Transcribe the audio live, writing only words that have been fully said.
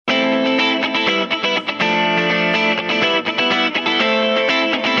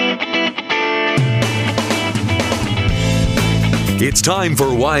It's time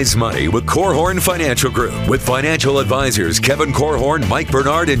for Wise Money with Korhorn Financial Group with financial advisors Kevin Korhorn, Mike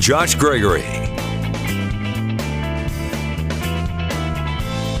Bernard, and Josh Gregory.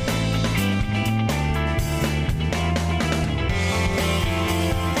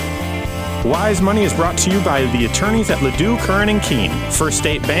 Wise Money is brought to you by the attorneys at Ladue, Curran & Keene, First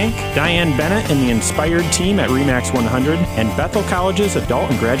State Bank, Diane Bennett and the Inspired team at RE/MAX 100, and Bethel College's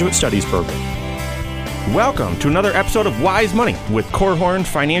Adult and Graduate Studies program. Welcome to another episode of Wise Money with Korhorn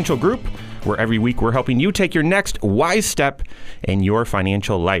Financial Group, where every week we're helping you take your next wise step in your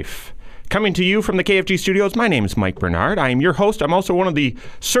financial life. Coming to you from the KFG studios, my name is Mike Bernard. I am your host. I'm also one of the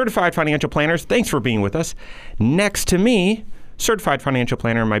certified financial planners. Thanks for being with us. Next to me, certified financial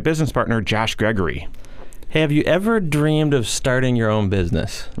planner and my business partner, Josh Gregory. Hey, have you ever dreamed of starting your own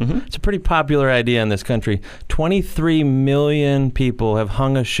business? Mm-hmm. It's a pretty popular idea in this country. 23 million people have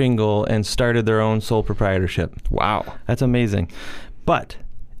hung a shingle and started their own sole proprietorship. Wow. That's amazing. But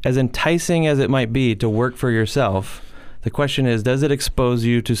as enticing as it might be to work for yourself, the question is, does it expose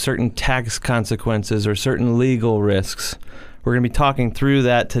you to certain tax consequences or certain legal risks? We're going to be talking through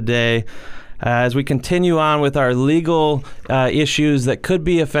that today as we continue on with our legal issues that could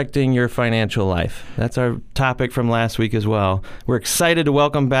be affecting your financial life. That's our topic from last week as well. We're excited to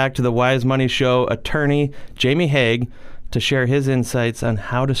welcome back to the Wise Money Show attorney Jamey Haigh to share his insights on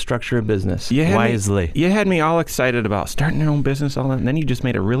how to structure a business wisely. You had me all excited about starting your own business, all that, and then you just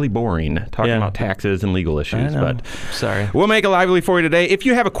made it really boring talking about taxes and legal issues. But sorry. We'll make it lively for you today. If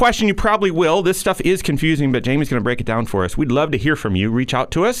you have a question, you probably will. This stuff is confusing, but Jamey's going to break it down for us. We'd love to hear from you. Reach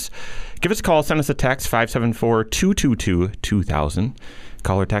out to us. Give us a call. Send us a text, 574-222-2000.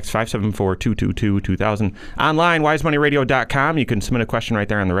 Call or text 574-222-2000. Online, wisemoneyradio.com. You can submit a question right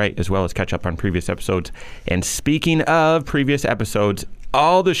there on the right, as well as catch up on previous episodes. And speaking of previous episodes,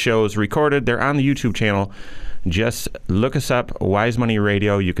 all the shows recorded, they're on the YouTube channel. Just look us up, Wise Money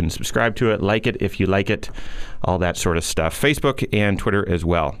Radio. You can subscribe to it, like it if you like it, all that sort of stuff. Facebook and Twitter as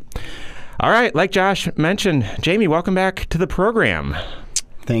well. All right, like Josh mentioned, Jamey, welcome back to the program.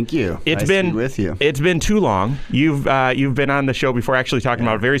 Thank you. Nice to be with you. It's been too long. You've been on the show before actually talking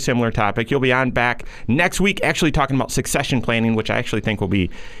about a very similar topic. You'll be on back next week actually talking about succession planning, which I actually think will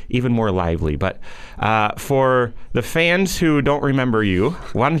be even more lively. But for the fans who don't remember you,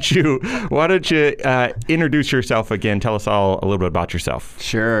 why don't you introduce yourself again? Tell us all a little bit about yourself.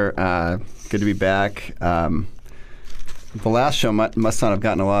 Sure. Good to be back. The last show must not have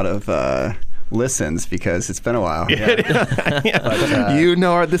gotten a lot of listens because it's been a while. But, you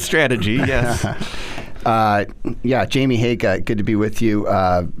know the strategy, yes. Jamey Haigh, good to be with you.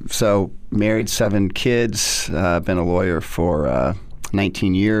 So married, 7 kids, been a lawyer for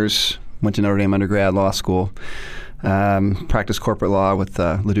 19 years, went to Notre Dame undergrad law school, practiced corporate law with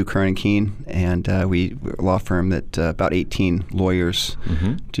Ladue, Curran & Keene, and we're a law firm that about 18 lawyers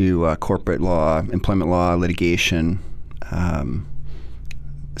do corporate law, employment law, litigation,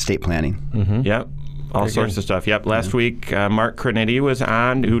 estate planning. Mm-hmm. Yep. All sorts of stuff. Yep. Last week, Mark Cronetti was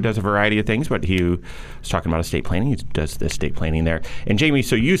on, who does a variety of things, but he was talking about estate planning. He does the estate planning there. And Jamey,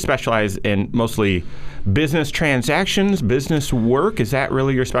 so you specialize in mostly business transactions, business work. Is that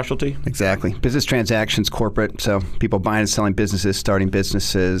really your specialty? Exactly. Business transactions, corporate. So people buying and selling businesses, starting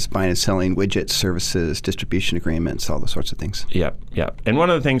businesses, buying and selling widgets, services, distribution agreements, all those sorts of things. Yep. And one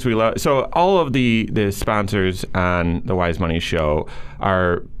of the things we love, so all of the sponsors on the Wise Money Show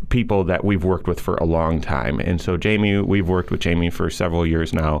are people that we've worked with for a long time. And so Jamey, we've worked with Jamey for several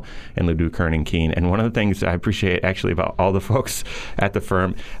years now in Ladue, Curran & Keene. And one of the things that I appreciate actually about all the folks at the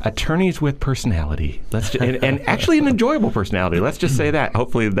firm, attorneys with personality. And actually an enjoyable personality. Let's just say that.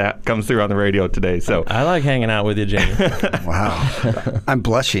 Hopefully that comes through on the radio today. So I like hanging out with you, Jamey. Wow. I'm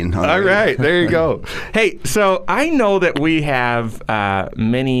blushing. All right. There you go. Hey, so I know that we have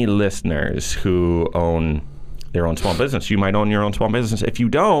many listeners who own their own small business. You might own your own small business. If you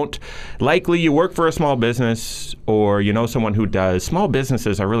don't, likely you work for a small business or you know someone who does. Small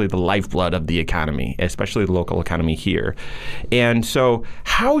businesses are really the lifeblood of the economy, especially the local economy here. And so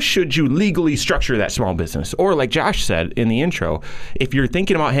how should you legally structure that small business? Or like Josh said in the intro, if you're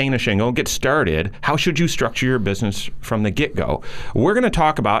thinking about hanging a shingle, get started, how should you structure your business from the get-go? We're going to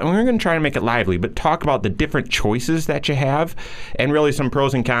talk about, and we're going to try to make it lively, but talk about the different choices that you have and really some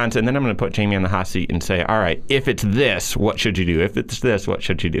pros and cons. And then I'm going to put Jamey on the hot seat and say, all right, if it's this, what should you do? If it's this, what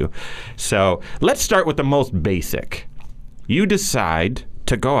should you do? So let's start with the most basic. You decide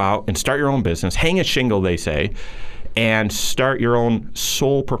to go out and start your own business, hang a shingle, they say, and start your own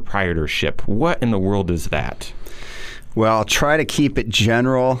sole proprietorship. What in the world is that? Well, I'll try to keep it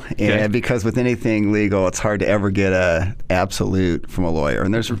general, and because with anything legal, it's hard to ever get a absolute from a lawyer,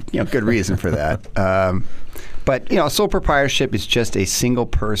 and there's good reason for that. But sole proprietorship is just a single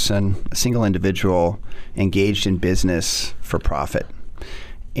person, a single individual engaged in business for profit,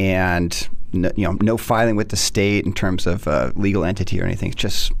 and no filing with the state in terms of legal entity or anything. It's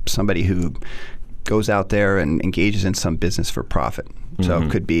just somebody who goes out there and engages in some business for profit. Mm-hmm. So it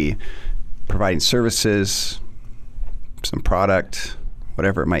could be providing services, some product,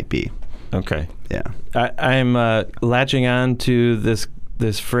 whatever it might be. Okay. Yeah. I'm latching on to this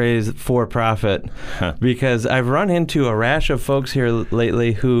phrase for profit because I've run into a rash of folks here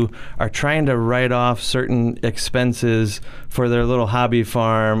lately who are trying to write off certain expenses for their little hobby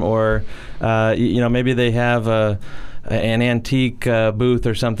farm, or maybe they have an antique booth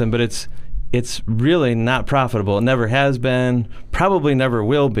or something, but it's really not profitable. It never has been, probably never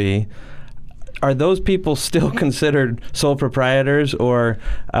will be. Are those people still considered sole proprietors, or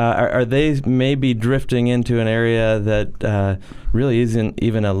are they maybe drifting into an area that really isn't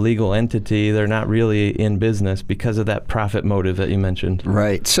even a legal entity? They're not really in business because of that profit motive that you mentioned.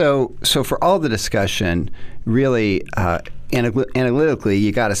 Right. So for all the discussion, really, analytically,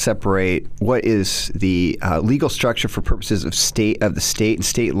 you got to separate what is the legal structure for purposes of the state and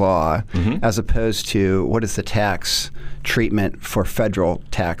state law, as opposed to what is the tax treatment for federal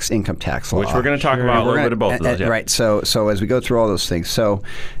income tax law, which we're going to talk about a little bit of both of those. Right. So as we go through all those things, so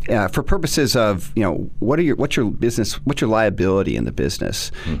for purposes of what's your liability in the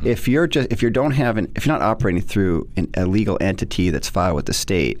business? If you're not operating through a legal entity that's filed with the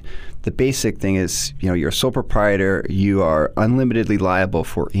state, the basic thing is, you're a sole proprietor. You are unlimitedly liable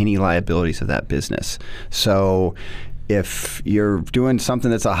for any liabilities of that business. So if you're doing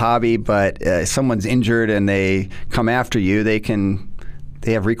something that's a hobby, but someone's injured and they come after you, they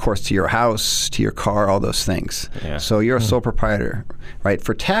have recourse to your house, to your car, all those things. Yeah. So you're a sole proprietor, right?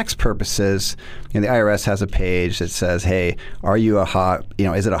 For tax purposes, the IRS has a page that says, "Hey, are you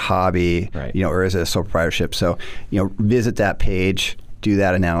is it a hobby, right, or is it a sole proprietorship?" So, visit that page, do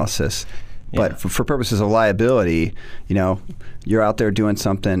that analysis. But for purposes of liability, you're out there doing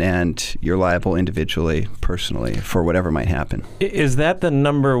something and you're liable individually, personally, for whatever might happen. Is that the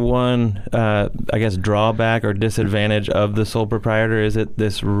number one, drawback or disadvantage of the sole proprietor? Is it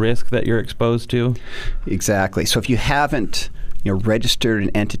this risk that you're exposed to? Exactly. So if you haven't registered an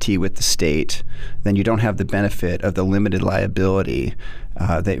entity with the state, then you don't have the benefit of the limited liability.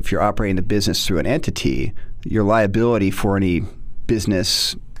 That if you're operating the business through an entity, your liability for any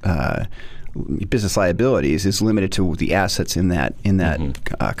business liabilities is limited to the assets in that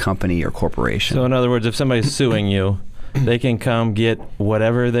company or corporation. So in other words, if somebody's suing you, they can come get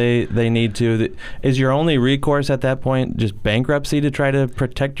whatever they need to. Is your only recourse at that point just bankruptcy to try to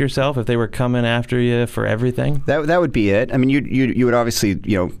protect yourself if they were coming after you for everything? That would be it. I mean, you would obviously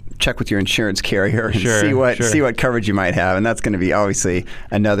check with your insurance carrier and see what coverage you might have, and that's going to be obviously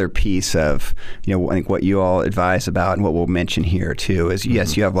another piece of I think what you all advise about, and what we'll mention here too is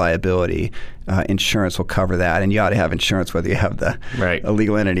yes, you have liability. Insurance will cover that, and you ought to have insurance whether you have a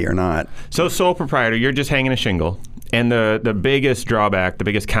legal entity or not. So sole proprietor, you're just hanging a shingle. And the biggest drawback, the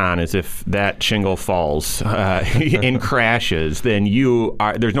biggest con is if that shingle falls and crashes, then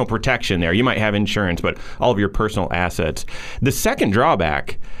there's no protection there. You might have insurance, but all of your personal assets. The second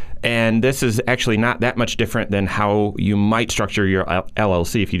drawback, and this is actually not that much different than how you might structure your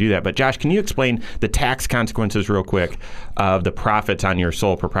LLC if you do that. But Josh, can you explain the tax consequences real quick of the profits on your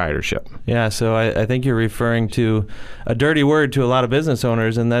sole proprietorship? Yeah, so I think you're referring to a dirty word to a lot of business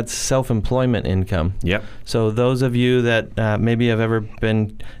owners, and that's self-employment income. Yep. So those of you that maybe have ever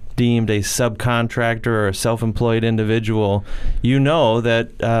been deemed a subcontractor or a self-employed individual, you know that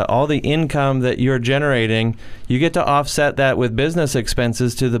all the income that you're generating, you get to offset that with business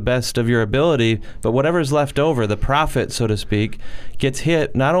expenses to the best of your ability, but whatever's left over, the profit, so to speak, gets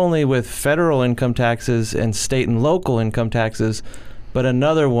hit not only with federal income taxes and state and local income taxes, but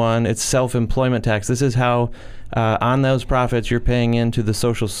another one, it's self-employment tax. This is how on those profits, you're paying into the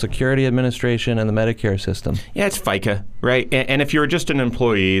Social Security Administration and the Medicare system. Yeah, it's FICA, right? And if you're just an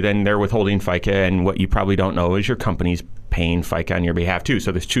employee, then they're withholding FICA, and what you probably don't know is your company's paying FICA on your behalf too.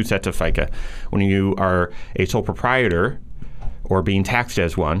 So there's two sets of FICA. When you are a sole proprietor or being taxed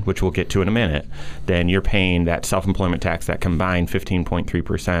as one, which we'll get to in a minute, then you're paying that self-employment tax, that combined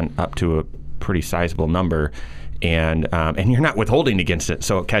 15.3% up to a pretty sizable number. And you're not withholding against it,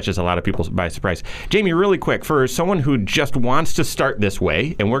 so it catches a lot of people by surprise. Jamey, really quick, for someone who just wants to start this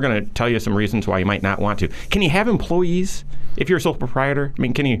way, and we're going to tell you some reasons why you might not want to. Can you have employees if you're a sole proprietor? I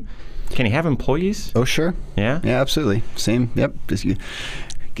mean, can you have employees? Oh, sure. Yeah? Yeah, absolutely. Same. Yep.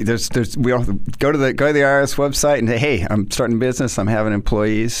 we all go to the IRS website and say, hey, I'm starting a business, I'm having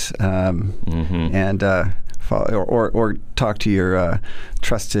employees, and or talk to your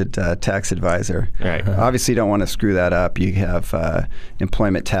trusted tax advisor. Right. Obviously, you don't want to screw that up. You have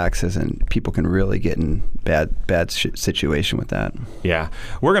employment taxes, and people can really get in bad situation with that. Yeah.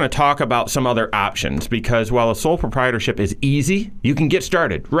 We're going to talk about some other options because while a sole proprietorship is easy, you can get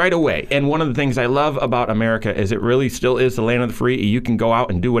started right away. And one of the things I love about America is it really still is the land of the free. You can go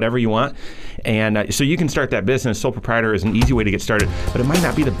out and do whatever you want. And so you can start that business. Sole proprietor is an easy way to get started, but it might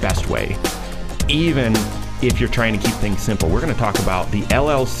not be the best way, even if you're trying to keep things simple. We're going to talk about the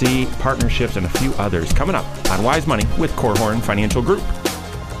LLC, partnerships, and a few others coming up on Wise Money with Korhorn Financial Group.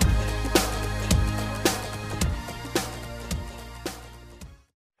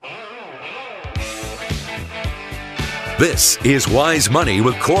 This is Wise Money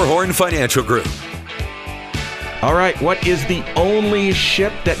with Korhorn Financial Group. All right, what is the only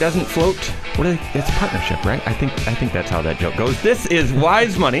ship that doesn't float? It's a partnership, right? I think that's how that joke goes. This is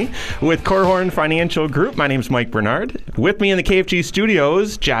Wise Money with Korhorn Financial Group. My name is Mike Bernard. With me in the KFG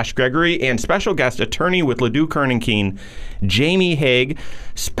studios, Josh Gregory, and special guest attorney with Ladue, Kern & Keene, Jamey Haigh.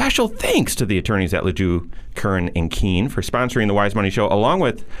 Special thanks to the attorneys at Ladue, Kern & Keene for sponsoring the Wise Money Show, along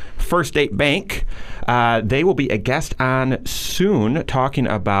with First State Bank. They will be a guest on soon talking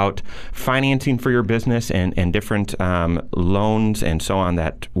about financing for your business and different loans and so on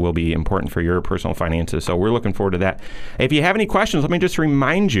that will be important for your personal finances. So we're looking forward to that. If you have any questions, let me just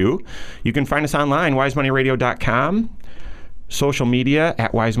remind you, you can find us online, wisemoneyradio.com. Social media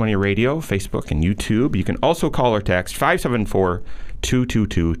at Wise Money Radio, Facebook and YouTube. You can also call or text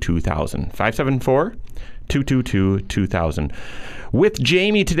 574-222-2000. 574-222-2000. With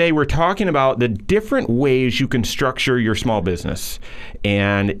Jamey today, we're talking about the different ways you can structure your small business.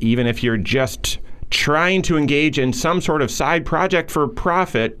 And even if you're just trying to engage in some sort of side project for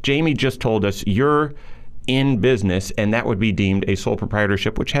profit, Jamey just told us you're in business, and that would be deemed a sole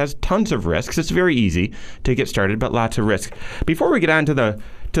proprietorship, which has tons of risks. It's very easy to get started, but lots of risks. Before we get on to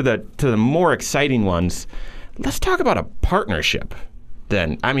the more exciting ones, let's talk about a partnership.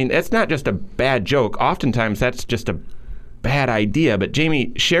 Then, I mean, it's not just a bad joke. Oftentimes, that's just a bad idea. But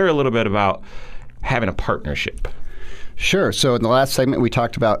Jamey, share a little bit about having a partnership. Sure. So in the last segment, we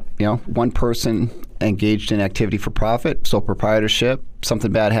talked about, one person engaged in activity for profit, sole proprietorship.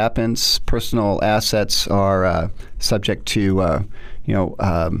 Something bad happens, personal assets are subject to,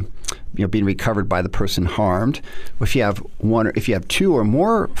 being recovered by the person harmed. If you have two or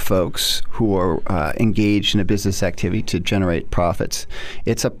more folks who are engaged in a business activity to generate profits,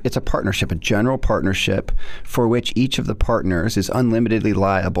 it's a partnership, a general partnership for which each of the partners is unlimitedly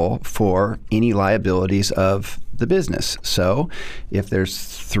liable for any liabilities of the business. So if there's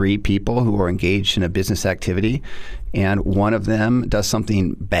three people who are engaged in a business activity and one of them does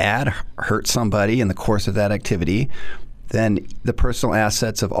something bad, hurts somebody in the course of that activity, then the personal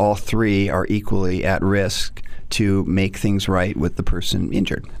assets of all three are equally at risk to make things right with the person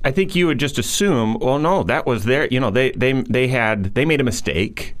injured. I think you would just assume, well, no, that was their, they made a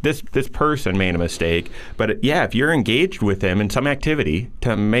mistake. This person made a mistake. But if you're engaged with them in some activity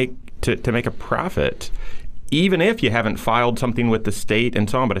to make a profit, even if you haven't filed something with the state and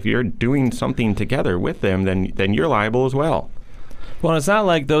so on, but if you're doing something together with them, then you're liable as well. Well, it's not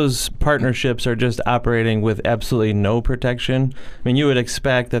like those partnerships are just operating with absolutely no protection. I mean, you would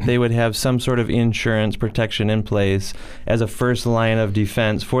expect that they would have some sort of insurance protection in place as a first line of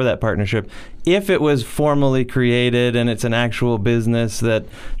defense for that partnership if it was formally created and it's an actual business that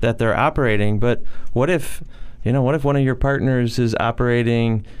they're operating. But what if one of your partners is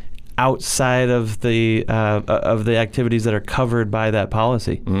operating outside of the activities that are covered by that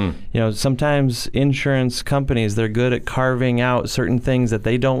policy? Sometimes insurance companies, they're good at carving out certain things that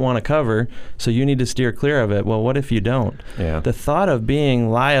they don't want to cover, so you need to steer clear of it. Well, what if you don't? Yeah. The thought of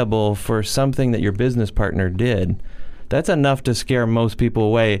being liable for something that your business partner did, that's enough to scare most people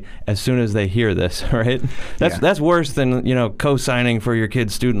away as soon as they hear this, right? That's worse than co-signing for your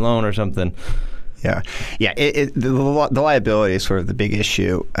kid's student loan or something. Yeah. The liability is sort of the big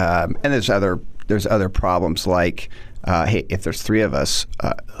issue, and there's other problems like, hey, if there's three of us,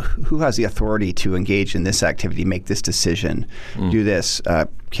 who has the authority to engage in this activity, make this decision, do this?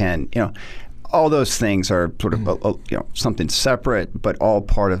 All those things are sort of something separate, but all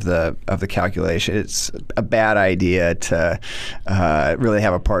part of the calculation. It's a bad idea to really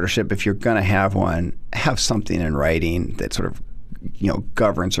have a partnership. If you're going to have one, have something in writing that sort of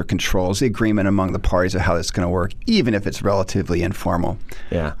governs or controls the agreement among the parties of how that's going to work, even if it's relatively informal.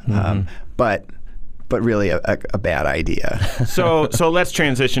 Yeah. But but really a bad idea. So let's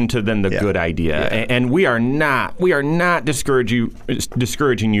transition to then the good idea. Yeah. And we are not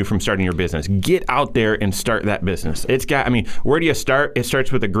discouraging you from starting your business. Get out there and start that business. Where do you start? It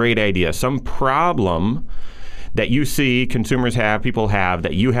starts with a great idea. Some problem that you see consumers have, people have,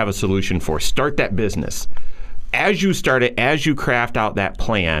 that you have a solution for. Start that business. As you start it, as you craft out that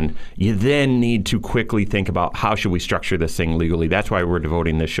plan, you then need to quickly think about how should we structure this thing legally. That's why we're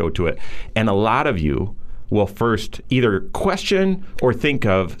devoting this show to it. And a lot of you will first either question or think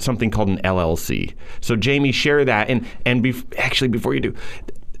of something called an LLC. So Jamey, share that. And before you do,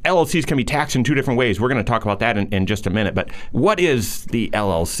 LLCs can be taxed in two different ways. We're going to talk about that in just a minute. But what is the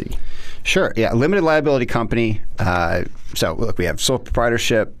LLC? Sure. Yeah. Limited liability company. So look, we have sole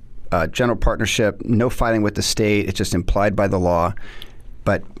proprietorship, general partnership, no filing with the state. It's just implied by the law.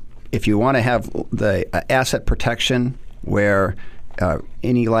 But if you want to have the asset protection where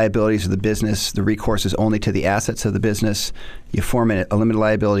any liabilities of the business, the recourse is only to the assets of the business, you form a limited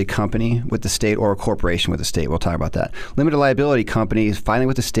liability company with the state or a corporation with the state. We'll talk about that. Limited liability company is filing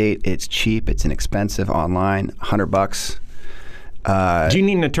with the state. It's cheap. It's inexpensive online, $100. Do you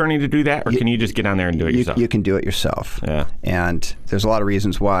need an attorney to do that, or can you just get on there and do it yourself? You can do it yourself. Yeah. And there's a lot of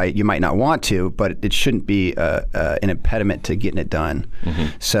reasons why you might not want to, but it shouldn't be an impediment to getting it done.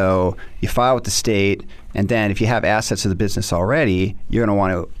 Mm-hmm. So you file with the state, and then if you have assets of the business already, you're going to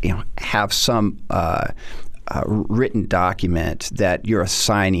want to have some written document that you're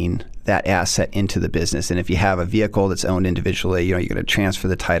assigning that asset into the business. And if you have a vehicle that's owned individually, you're going to transfer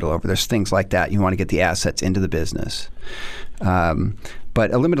the title over. There's things like that. You want to get the assets into the business.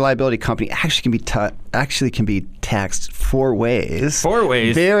 But a limited liability company actually can be taxed 4 ways. 4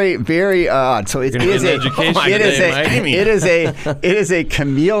 ways. Very, very odd. So it is a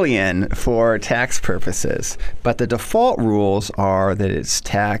chameleon for tax purposes. But the default rules are that it's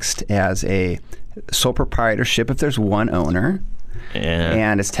taxed as a sole proprietorship if there's one owner. Yeah.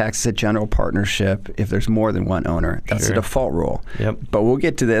 And it's taxed as a general partnership if there's more than one owner. That's the default rule. Yep. But we'll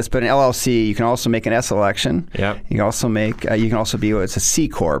get to this. But an LLC, you can also make an S election. Yep. You can also be it's a C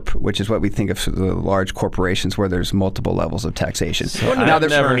Corp, which is what we think of for the large corporations where there's multiple levels of taxation. So what an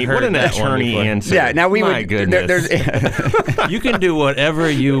attorney answer. Yeah. Now My goodness. You can do whatever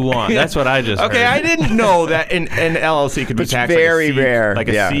you want. That's what I just heard. Okay, I didn't know that an LLC could be taxed very rare, like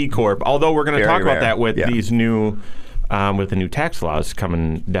a C Corp. Although we're going to talk about that with these new. With the new tax laws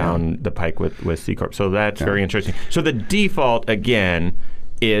coming down the pike with C Corp. So that's very interesting. So the default, again,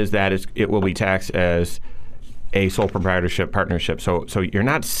 is that it will be taxed as a sole proprietorship partnership. So you're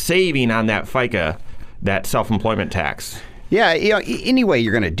not saving on that FICA, that self-employment tax. Yeah, any way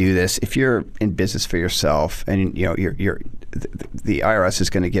you're going to do this, if you're in business for yourself and the IRS is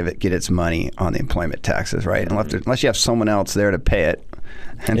going to get its money on the employment taxes, right? Unless you have someone else there to pay it.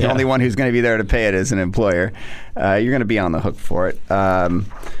 And the only one who's going to be there to pay it is an employer. You're going to be on the hook for it.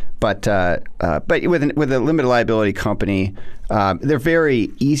 But with a limited liability company, they're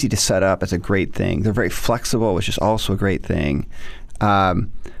very easy to set up. It's a great thing. They're very flexible, which is also a great thing.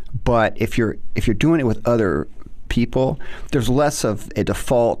 But if you're doing it with other people, there's less of a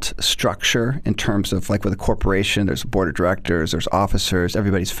default structure in terms of, like with a corporation, there's a board of directors, there's officers,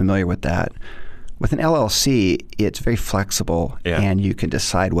 everybody's familiar with that. With an LLC, it's very flexible, and you can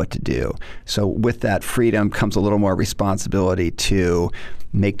decide what to do. So with that freedom comes a little more responsibility to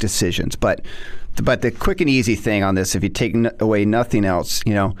make decisions. But the quick and easy thing on this, if you take away nothing else,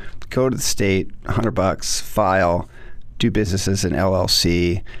 go to the state, $100, file, do business as an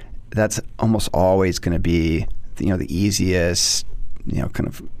LLC. That's almost always going to be the easiest, kind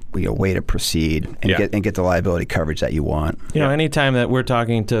of way to proceed and get the liability coverage that you want. Anytime that we're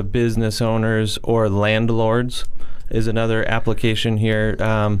talking to business owners or landlords is another application here.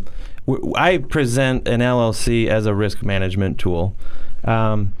 I present an LLC as a risk management tool.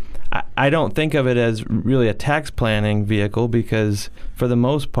 I don't think of it as really a tax planning vehicle because for the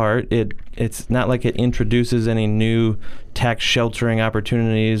most part, it's not like it introduces any new tax sheltering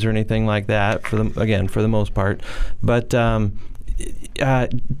opportunities or anything like that for the most part. But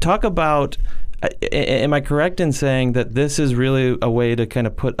talk about, am I correct in saying that this is really a way to kind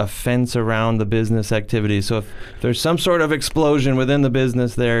of put a fence around the business activity? So if there's some sort of explosion within the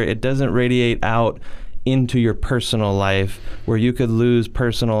business there, it doesn't radiate out into your personal life where you could lose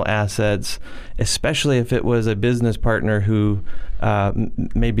personal assets, especially if it was a business partner who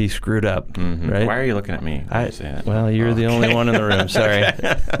may be screwed up. Mm-hmm. Right? Why are you looking at me when you say that? Well, you're the only one in the room. Sorry.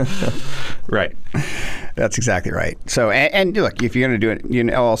 Right. That's exactly right. So, and look, if you're going to do it, you're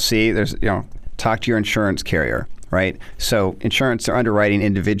an LLC, there's, talk to your insurance carrier, right? So insurance, they're underwriting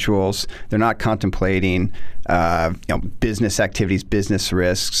individuals. They're not contemplating business activities, business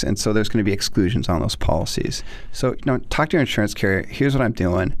risks, and so there's going to be exclusions on those policies. So, talk to your insurance carrier. Here's what I'm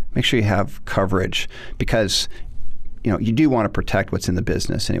doing. Make sure you have coverage because you do want to protect what's in the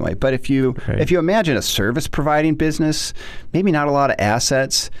business anyway. But if you imagine a service providing business, maybe not a lot of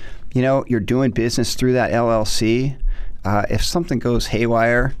assets, you're doing business through that LLC. If something goes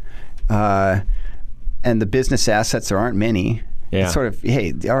haywire, and the business assets, there aren't many, it's sort of,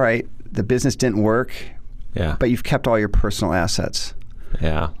 hey, all right, the business didn't work, but you've kept all your personal assets.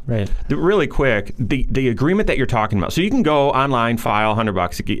 Yeah. Right. Really quick, the agreement that you're talking about. So you can go online, file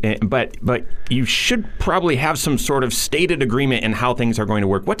 $100, but you should probably have some sort of stated agreement in how things are going to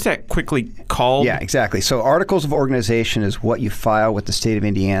work. What's that quickly called? Yeah, exactly. So articles of organization is what you file with the state of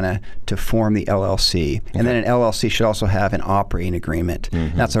Indiana to form the LLC. Okay. And then an LLC should also have an operating agreement.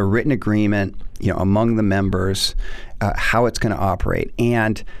 Mm-hmm. That's a written agreement, among the members, how it's going to operate.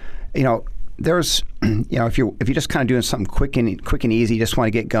 And, there's, if you're just kind of doing something quick and easy, you just want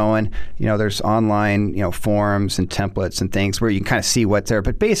to get going, there's online, forums and templates and things where you can kind of see what's there.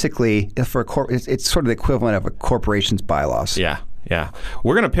 But basically, for it's sort of the equivalent of a corporation's bylaws. Yeah. Yeah.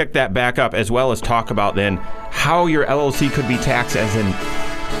 We're going to pick that back up as well as talk about then how your LLC could be taxed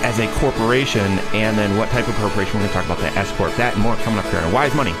as a corporation, and then what type of corporation. We're going to talk about the S Corp. That and more coming up here on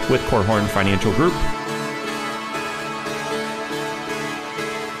Wise Money with Korhorn Financial Group.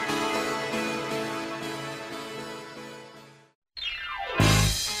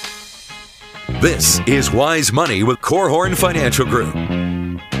 This is Wise Money with Korhorn Financial Group.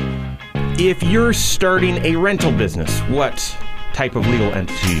 If you're starting a rental business, what type of legal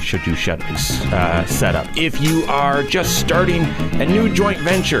entity should you set up? If you are just starting a new joint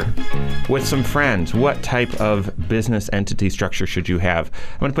venture with some friends, what type of business entity structure should you have?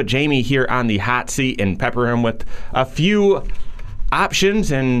 I'm going to put Jamey here on the hot seat and pepper him with a few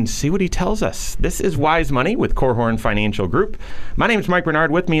options and see what he tells us. This is Wise Money with Korhorn Financial Group. My name is Mike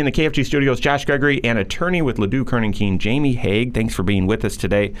Bernard. With me in the KFG studios, Josh Gregory, and attorney with LaDue, Kern & Keene, Jamey Haigh. Thanks for being with us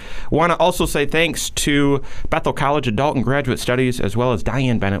today. Want to also say thanks to Bethel College Adult and Graduate Studies, as well as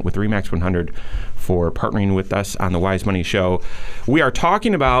Diane Bennett with RE/MAX 100 for partnering with us on the Wise Money Show. We are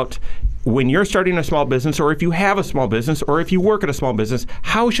talking about when you're starting a small business, or if you have a small business, or if you work at a small business,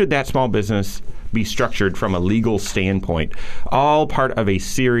 how should that small business be structured from a legal standpoint? All part of a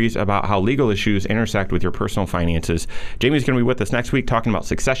series about how legal issues intersect with your personal finances. Jamey's going to be with us next week talking about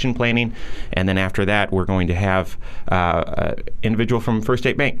succession planning. And then after that, we're going to have an individual from First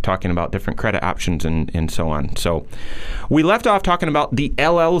State Bank talking about different credit options and so on. So we left off talking about the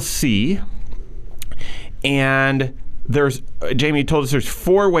LLC. And Jamey told us there's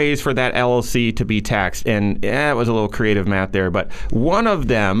 4 ways for that LLC to be taxed, and it was a little creative math there, but one of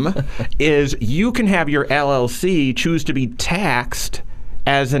them is you can have your LLC choose to be taxed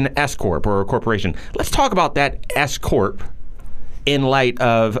as an S Corp or a corporation. Let's talk about that S Corp in light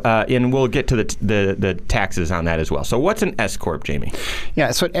of, and we'll get to the taxes on that as well. So what's an S Corp, Jamey?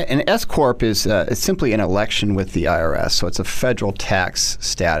 Yeah, so an S Corp is simply an election with the IRS, so it's a federal tax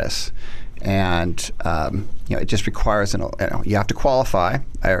status. And it just requires you have to qualify.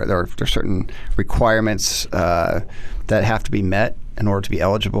 There are certain requirements that have to be met in order to be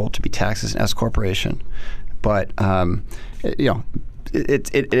eligible to be taxed as an S corporation. But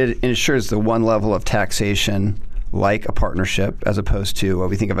it ensures the one level of taxation like a partnership, as opposed to what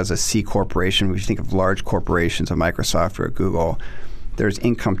we think of as a C corporation. We think of large corporations, of Microsoft or Google. There's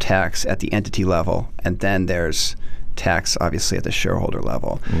income tax at the entity level, and then there's tax, obviously, at the shareholder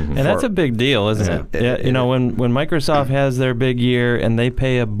level. Mm-hmm. And that's a big deal, isn't it? When Microsoft has their big year and they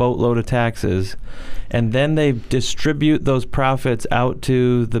pay a boatload of taxes, and then they distribute those profits out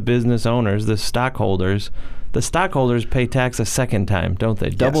to the business owners, the stockholders pay tax a second time, don't they?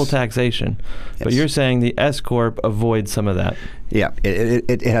 Double taxation. Yes. But you're saying the S Corp avoids some of that. Yeah,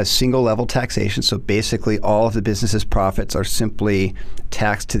 it has single level taxation. So basically all of the business's profits are simply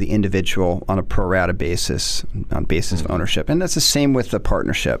taxed to the individual on a pro rata basis, on basis of ownership. And that's the same with the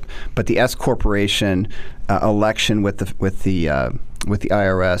partnership. But the S corporation election with the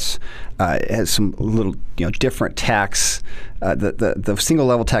IRS has some little different tax. The single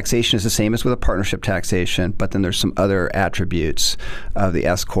level taxation is the same as with a partnership taxation, but then there's some other attributes of the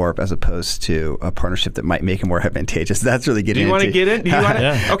S Corp as opposed to a partnership that might make it more advantageous. That's really getting into. Do you want to get it? Do you want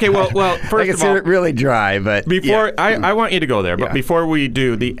to? Okay, well, first of all, really dry, but before I want you to go there, but before we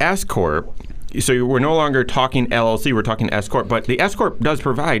do, the S Corp. So we're no longer talking LLC, we're talking S Corp, but the S Corp does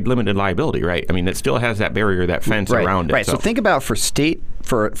provide limited liability, right? I mean, it still has that barrier, that fence around it. Right. So think about for state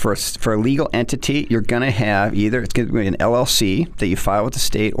for a legal entity, you're going to have it's going to be an LLC that you file with the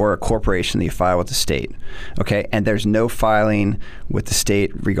state or a corporation that you file with the state. Okay, and there's no filing with the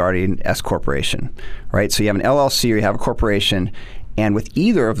state regarding S corporation, right? So you have an LLC or you have a corporation, and with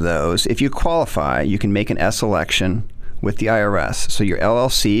either of those, if you qualify, you can make an S election with the IRS. So your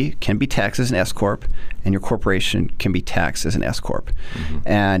LLC can be taxed as an S Corp, and your corporation can be taxed as an S Corp. Mm-hmm.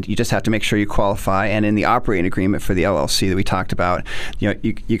 And you just have to make sure you qualify. And in the operating agreement for the LLC that we talked about,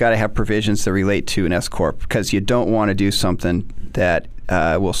 you got to have provisions that relate to an S Corp, because you don't want to do something that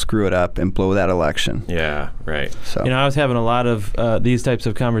will screw it up and blow that election. Yeah, right. So I was having a lot of these types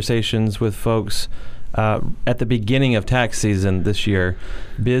of conversations with folks at the beginning of tax season this year,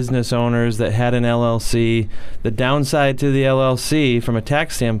 business owners that had an LLC. The downside to the LLC from a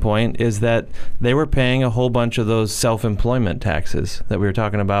tax standpoint is that they were paying a whole bunch of those self-employment taxes that we were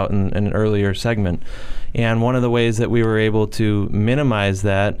talking about in an earlier segment. And one of the ways that we were able to minimize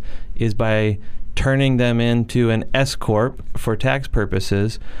that is by turning them into an S Corp for tax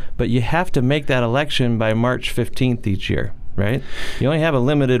purposes, but you have to make that election by March 15th each year. Right? You only have a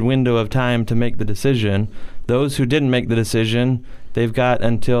limited window of time to make the decision. Those who didn't make the decision, they've got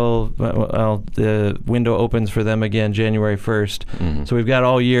until the window opens for them again January 1st. Mm-hmm. So we've got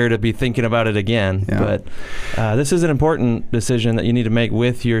all year to be thinking about it again. Yeah. But this is an important decision that you need to make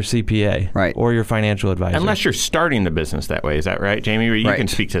with your CPA or your financial advisor. Unless you're starting the business that way. Is that right, Jamey? You can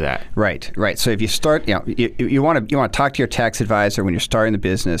speak to that. Right. So if you start, you want to talk to your tax advisor when you're starting the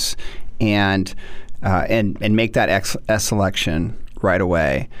business and make that S election right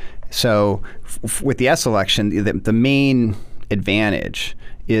away. So with the S election, the main advantage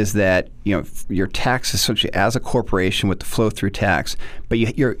is that your tax essentially as a corporation with the flow-through tax, but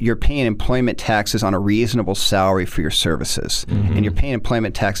you're paying employment taxes on a reasonable salary for your services, mm-hmm. and you're paying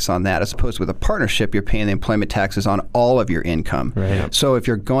employment taxes on that, as opposed to with a partnership, you're paying the employment taxes on all of your income. Right. So if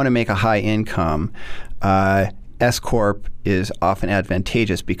you're going to make a high income, S Corp is often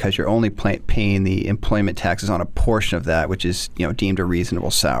advantageous because you're only paying the employment taxes on a portion of that, which is deemed a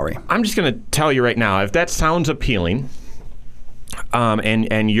reasonable salary. I'm just going to tell you right now, if that sounds appealing,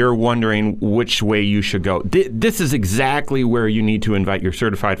 and you're wondering which way you should go, this is exactly where you need to invite your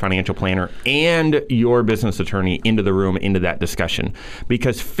certified financial planner and your business attorney into the room, into that discussion,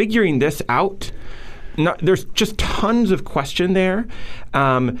 because figuring this out. There's just tons of question there.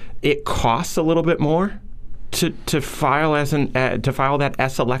 It costs a little bit more to file that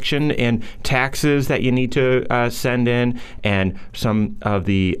S election, and taxes that you need to send in, and some of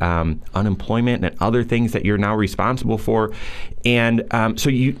the unemployment and other things that you're now responsible for. And so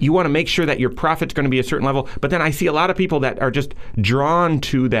you want to make sure that your profit's going to be a certain level. But then I see a lot of people that are just drawn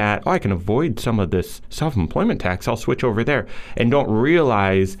to that, I can avoid some of this self-employment tax, I'll switch over there, and don't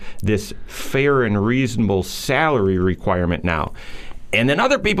realize this fair and reasonable salary requirement now. And then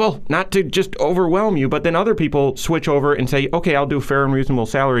other people, not to just overwhelm you, but then other people switch over and say, okay, I'll do fair and reasonable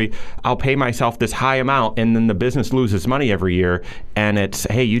salary. I'll pay myself this high amount, and then the business loses money every year. And it's,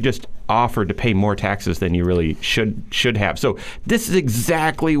 hey, you just offered to pay more taxes than you really should have. So this is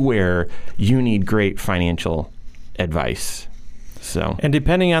exactly where you need great financial advice. And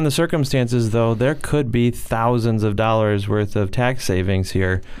depending on the circumstances, though, there could be thousands of dollars worth of tax savings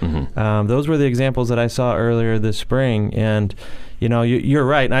here. Mm-hmm. Those were the examples that I saw earlier this spring. And you're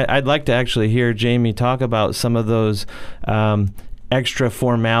right. I'd like to actually hear Jamey talk about some of those extra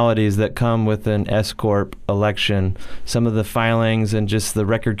formalities that come with an S Corp election, some of the filings and just the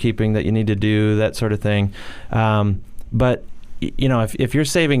record keeping that you need to do, that sort of thing. But if you're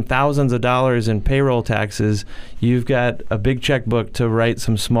saving thousands of dollars in payroll taxes, you've got a big checkbook to write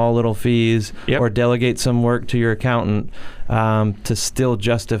some small little fees, yep, or delegate some work to your accountant to still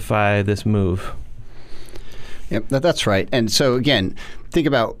justify this move. Yep, that's right. And so again, think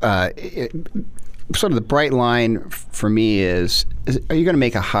about sort of the bright line for me is are you going to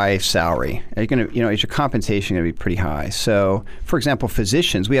make a high salary? Are you going to, is your compensation going to be pretty high? So, for example,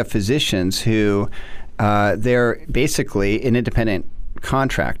 physicians, we have physicians who they're basically an independent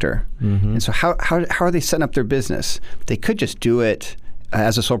contractor. Mm-hmm. And so how are they setting up their business? They could just do it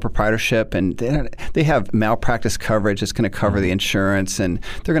as a sole proprietorship, and they have malpractice coverage that's going to cover the insurance, and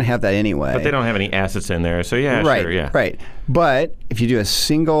they're going to have that anyway. But they don't have any assets in there, so yeah, right, sure, yeah. Right. But if you do a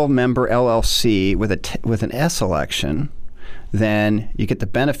single member LLC with an S election, then you get the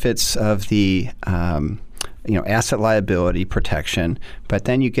benefits of the asset liability protection, but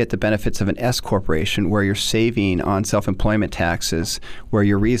then you get the benefits of an S corporation where you're saving on self-employment taxes, where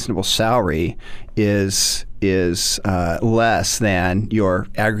your reasonable salary is is less than your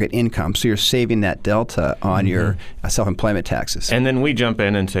aggregate income. So you're saving that delta on your self-employment taxes. And then we jump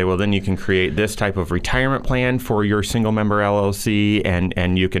in and say, well, then you can create this type of retirement plan for your single member LLC,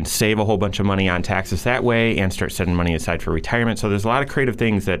 and you can save a whole bunch of money on taxes that way and start setting money aside for retirement. So there's a lot of creative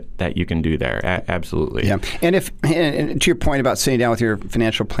things that you can do there. Absolutely. Yeah. And to your point about sitting down with your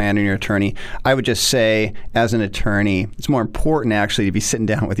financial planner and your attorney, I would just say, as an attorney, it's more important actually to be sitting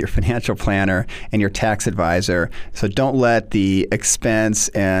down with your financial planner and your tax advisor. So don't let the expense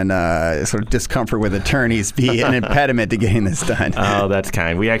and sort of discomfort with attorneys be an impediment to getting this done. Oh, that's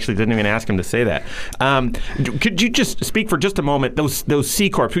kind. We actually didn't even ask him to say that. Could you just speak for just a moment? Those C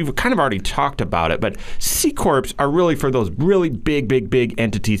Corps, we've kind of already talked about it, but C Corps are really for those really big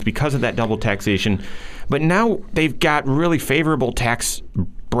entities because of that double taxation. But now they've got really favorable tax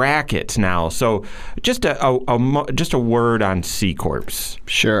brackets now. So just a word on C Corps.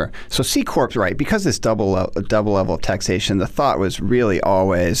 Sure. So C Corps, right, because this double level of taxation, the thought was really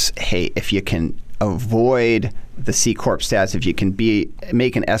always, hey, if you can avoid the C Corp status, if you can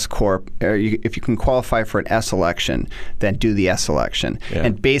make an S Corp, or if you can qualify for an S election, then do the S election. Yeah.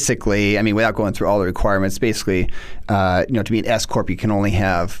 And basically, I mean, without going through all the requirements, basically, to be an S Corp, you can only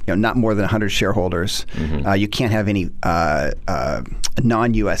have not more than 100 shareholders. You can't have any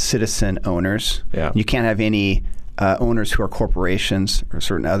non-U.S. citizen owners. Yeah. You can't have any owners who are corporations or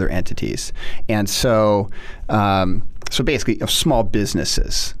certain other entities. And so basically, small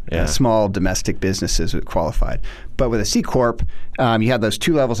businesses, small domestic businesses are qualified. But with a C Corp, you have those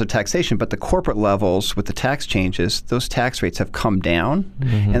two levels of taxation, but the corporate levels with the tax changes, those tax rates have come down,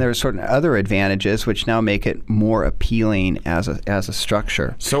 and there are certain other advantages which now make it more appealing as a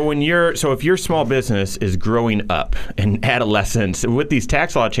structure. So if your small business is growing up in adolescence with these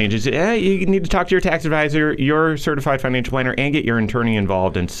tax law changes, you need to talk to your tax advisor, your certified financial planner, and get your attorney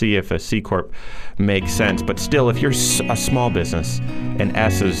involved and see if a C Corp makes sense. But still, if you're a small business, an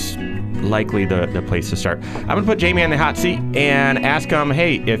S is likely the place to start. I'm going to put Jamey on the hot seat and ask him,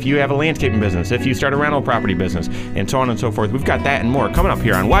 hey, if you have a landscaping business, if you start a rental property business, and so on and so forth. We've got that and more coming up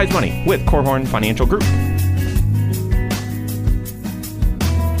here on Wise Money with Korhorn Financial Group.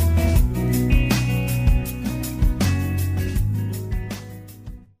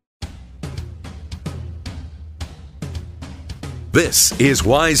 This is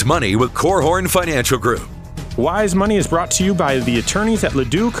Wise Money with Korhorn Financial Group. Wise Money is brought to you by the attorneys at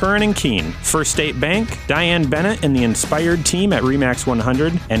Ledoux, Curran & Keene, First State Bank, Diane Bennett and the Inspired team at RE/MAX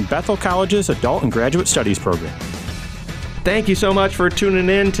 100, and Bethel College's Adult and Graduate Studies program. Thank you so much for tuning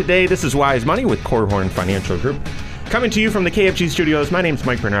in today. This is Wise Money with Korhorn Financial Group. Coming to you from the KFG studios, my name's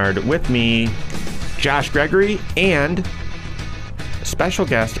Mike Bernard. With me, Josh Gregory, and special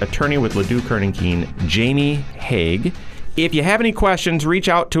guest, attorney with Ledoux, Curran & Keene, Jamey Haigh. If you have any questions, reach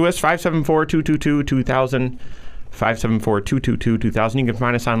out to us, 574-222-2000, 574-222-2000. You can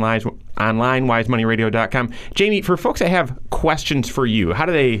find us online, wisemoneyradio.com. Jamey, for folks that have questions for you, how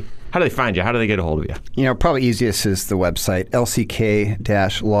do they find you? How do they get a hold of you? Probably easiest is the website, lck-law.com.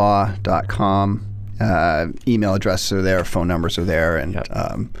 Email addresses are there, phone numbers are there, and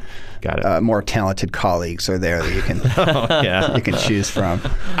got it. More talented colleagues are there that you can you can choose from.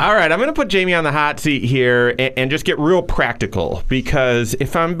 All right, I'm going to put Jamey on the hot seat here and just get real practical, because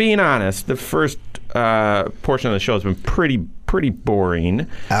if I'm being honest, the first portion of the show has been pretty boring.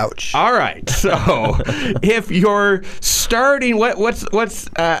 Ouch. All right, so if you're starting, what's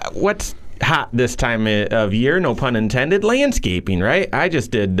hot this time of year, no pun intended, landscaping, right? I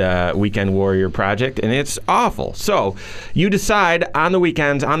just did Weekend Warrior project, and it's awful. So you decide on the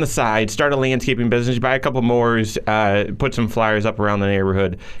weekends, on the side, start a landscaping business, you buy a couple mowers, put some flyers up around the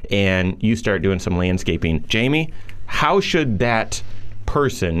neighborhood, and you start doing some landscaping. Jamey, how should that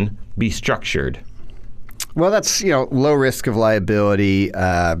person be structured? Well, that's, low risk of liability,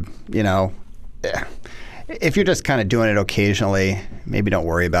 if you're just kind of doing it occasionally, maybe don't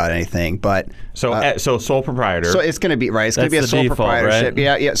worry about anything. But so sole proprietor. So it's going to be right. It's going to be a sole default, proprietorship.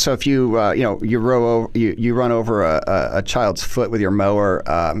 Right? Yeah. So if you you run over a child's foot with your mower,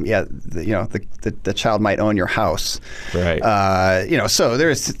 the child might own your house. Right. So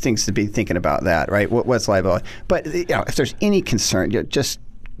there's things to be thinking about that. Right. What's liability? But if there's any concern, just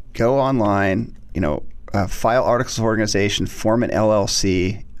go online. File articles of organization, form an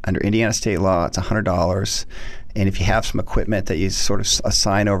LLC. Under Indiana state law, it's $100. And if you have some equipment that you sort of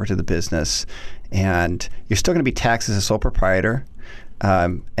assign over to the business, and you're still going to be taxed as a sole proprietor,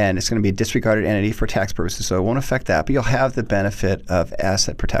 and it's going to be a disregarded entity for tax purposes, so it won't affect that, but you'll have the benefit of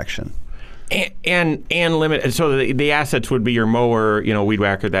asset protection. And limit. So the assets would be your mower, weed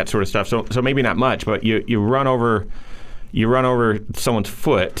whacker, that sort of stuff. So maybe not much, but you run over you run over someone's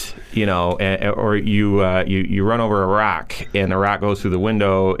foot, or you run over a rock and the rock goes through the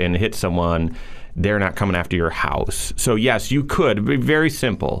window and hits someone, they're not coming after your house. So yes, you could. It'd be very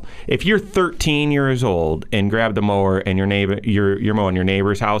simple. If you're 13 years old and grab the mower and you're mowing your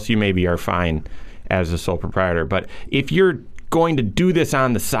neighbor's house, you maybe are fine as a sole proprietor. But if you're going to do this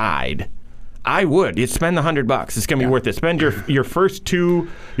on the side, I would. You spend the $100. It's going to be worth it. Spend your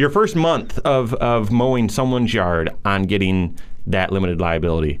first month of mowing someone's yard on getting that limited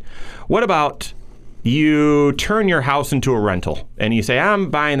liability. What about you turn your house into a rental and you say,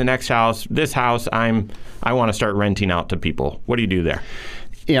 I'm buying the next house. This house, I want to start renting out to people. What do you do there?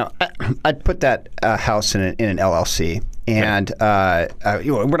 I'd put that house in an LLC. And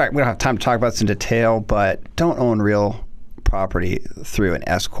we don't have time to talk about this in detail, but don't own real property through an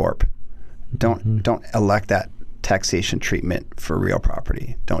S Corp. Don't elect that taxation treatment for real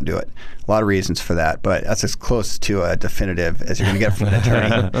property. Don't do it. A lot of reasons for that, but that's as close to a definitive as you're going to get from an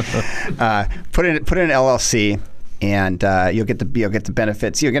attorney. Put in an LLC, and you'll get the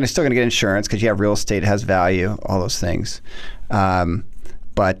benefits. You're still going to get insurance because you have real estate, it has value, all those things.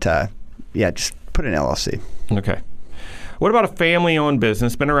 But just put in an LLC. Okay. What about a family-owned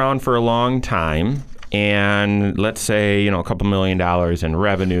business, been around for a long time, and let's say, a couple $1 million in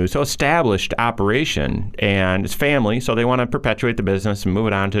revenue, so established operation, and it's family, so they want to perpetuate the business and move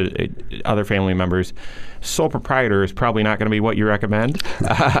it on to other family members. Sole proprietor is probably not going to be what you recommend.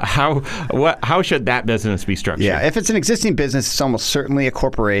 How should that business be structured? Yeah, if it's an existing business, it's almost certainly a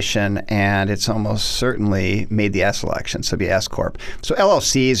corporation, and it's almost certainly made the S election, so it'd be S Corp. So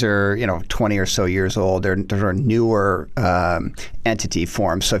LLCs are 20 or so years old. They're a newer entity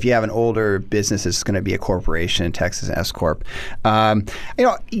form. So if you have an older business, it's going to be a corporation in Texas, S Corp.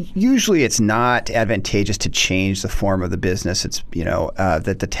 Usually it's not advantageous to change the form of the business. It's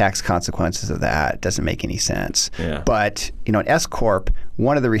that the tax consequences of that doesn't make any sense. Yeah. But an S Corp,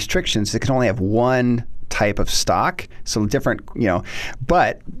 one of the restrictions is it can only have one type of stock. So different,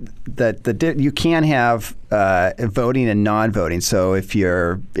 but you can have voting and non-voting. So if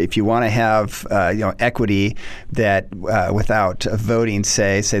you want to have equity that without voting,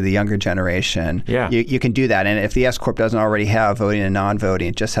 say the younger generation, you can do that. And if the S Corp doesn't already have voting and non-voting,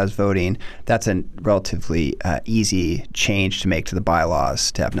 it just has voting, that's a relatively easy change to make to the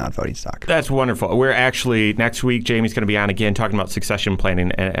bylaws to have non-voting stock. That's wonderful. We're actually, next week, Jamey's going to be on again talking about succession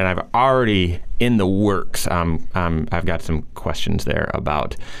planning, and I've already in the works. I've got some questions there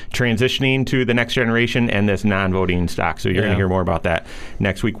about transitioning to the next generation and this non-voting stock. So you're going to hear more about that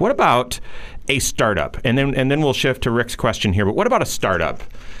next week. What about a startup? And then we'll shift to Rick's question here. But what about a startup?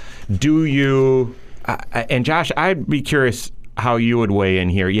 Do you and Josh, I'd be curious how you would weigh in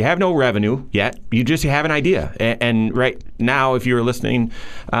here. You have no revenue yet. You just have an idea. And right now, if you were listening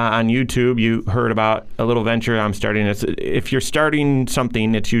on YouTube, you heard about a little venture I'm starting. If you're starting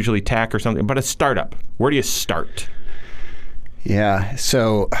something, it's usually tech or something. But a startup, where do you start? Yeah.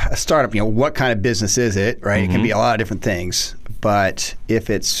 So a startup, what kind of business is it, right? Mm-hmm. It can be a lot of different things. But if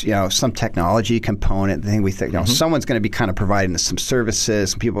it's, some technology component, the thing we think, someone's going to be kind of providing some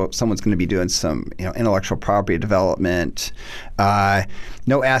services, someone's going to be doing some, intellectual property development,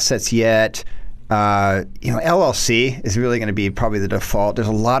 no assets yet. LLC is really going to be probably the default. There's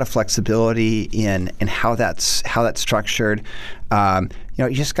a lot of flexibility in how that's structured. You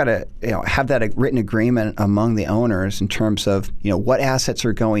just got to have that written agreement among the owners in terms of what assets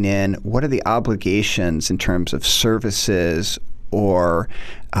are going in, what are the obligations in terms of services or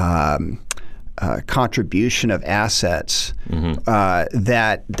contribution of assets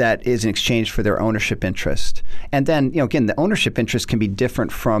that is in exchange for their ownership interest. And then, again, the ownership interest can be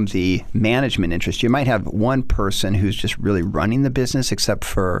different from the management interest. You might have one person who's just really running the business, except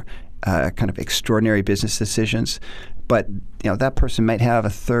for kind of extraordinary business decisions. But that person might have a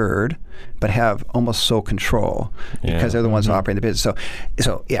third, but have almost sole control because they're the ones operating the business.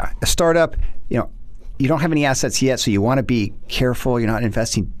 So a startup, you don't have any assets yet, so you want to be careful. You're not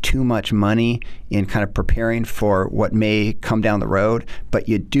investing too much money in kind of preparing for what may come down the road, but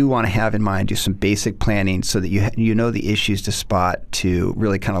you do want to have in mind, do some basic planning so that you know the issues to spot to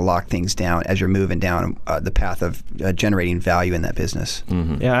really kind of lock things down as you're moving down the path of generating value in that business.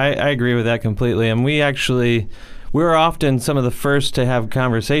 Mm-hmm. Yeah, I agree with that completely. And we're often some of the first to have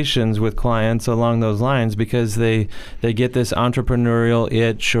conversations with clients along those lines because they get this entrepreneurial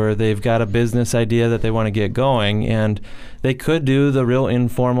itch or they've got a business idea that they want to get going, and they could do the real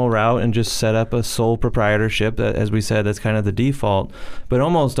informal route and just set up a sole proprietorship. As we said, that's kind of the default. But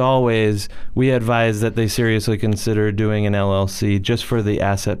almost always, we advise that they seriously consider doing an LLC just for the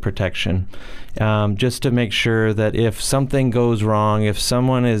asset protection. Just to make sure that if something goes wrong, if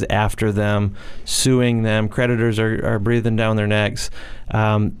someone is after them, suing them, creditors are breathing down their necks.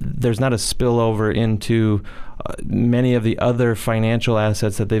 There's not a spillover into many of the other financial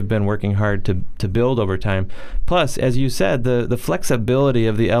assets that they've been working hard to build over time. Plus, as you said, the flexibility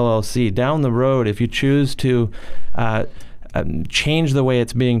of the LLC down the road, if you choose to change the way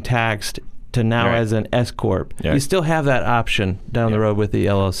it's being taxed to now as an S Corp, you still have that option down the road with the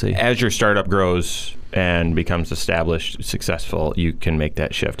LLC. As your startup grows and becomes established, successful, you can make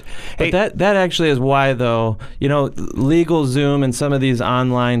that shift. But that actually is why, though, LegalZoom and some of these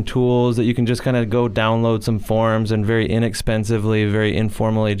online tools that you can just kind of go download some forms and very inexpensively, very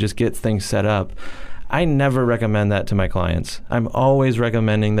informally just get things set up. I never recommend that to my clients. I'm always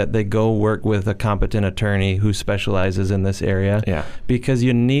recommending that they go work with a competent attorney who specializes in this area, because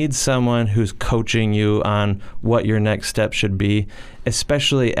you need someone who's coaching you on what your next step should be,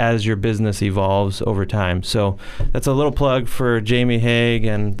 especially as your business evolves over time. So that's a little plug for Jamey Haigh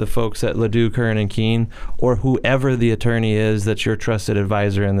and the folks at Ladue, Curran & Keene, or whoever the attorney is that's your trusted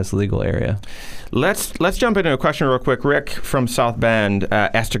advisor in this legal area. Let's jump into a question real quick. Rick from South Bend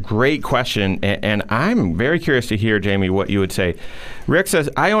asked a great question, and I'm very curious to hear, Jamey, what you would say. Rick says,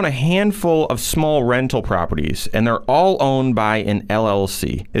 I own a handful of small rental properties, and they're all owned by an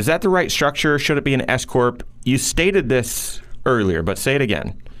LLC. Is that the right structure? Should it be an S Corp? You stated this earlier, but say it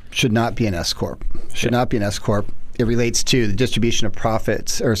again. Should not be an S Corp. Should not be an S Corp. It relates to the distribution of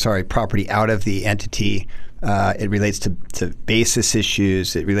property out of the entity. It relates to basis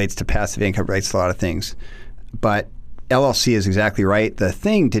issues. It relates to passive income. It relates to a lot of things. But LLC is exactly right. The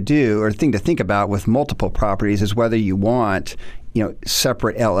thing to do, or thing to think about with multiple properties, is whether you want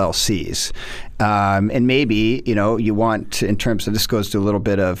separate LLCs. And maybe, you want to, in terms of, this goes to a little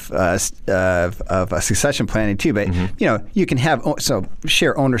bit of succession planning too, but, you can have,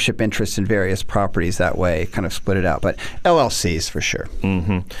 share ownership interests in various properties that way, kind of split it out. But LLCs for sure.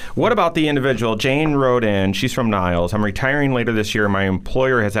 Mm-hmm. What about the individual? Jane wrote in, she's from Niles. I'm retiring later this year. My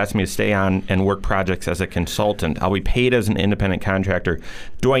employer has asked me to stay on and work projects as a consultant. I'll be paid as an independent contractor.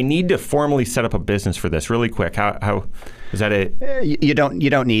 Do I need to formally set up a business for this? Really quick, how is that it? You don't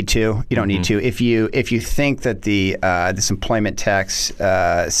need to. You don't need to. If you think that this employment tax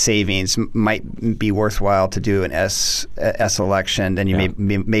savings might be worthwhile to do an S election, then you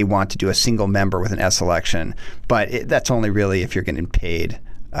may want to do a single member with an S election. But that's only really if you're getting paid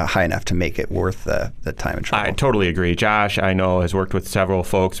high enough to make it worth the time and trouble. I totally agree. Josh, I know, has worked with several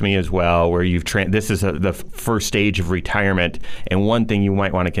folks, me as well, where you've this is the first stage of retirement, and one thing you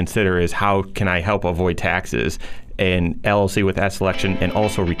might want to consider is how can I help avoid taxes? An LLC with S election and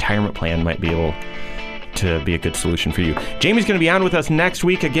also retirement plan might be able to be a good solution for you. Jamey's going to be on with us next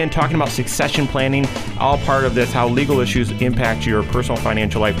week, again, talking about succession planning, all part of this, how legal issues impact your personal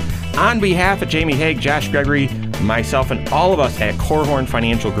financial life. On behalf of Jamey Haigh, Josh Gregory, myself, and all of us at Corhorn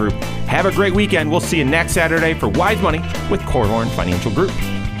Financial Group, have a great weekend. We'll see you next Saturday for Wise Money with Corhorn Financial Group.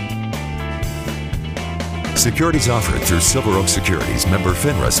 Securities offered through Silver Oak Securities, member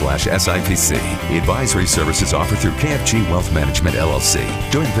FINRA/SIPC. Advisory services offered through KFG Wealth Management, LLC.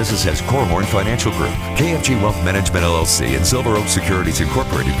 Doing business as Corhorn Financial Group. KFG Wealth Management, LLC and Silver Oak Securities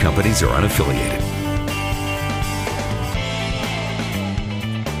Incorporated companies are unaffiliated.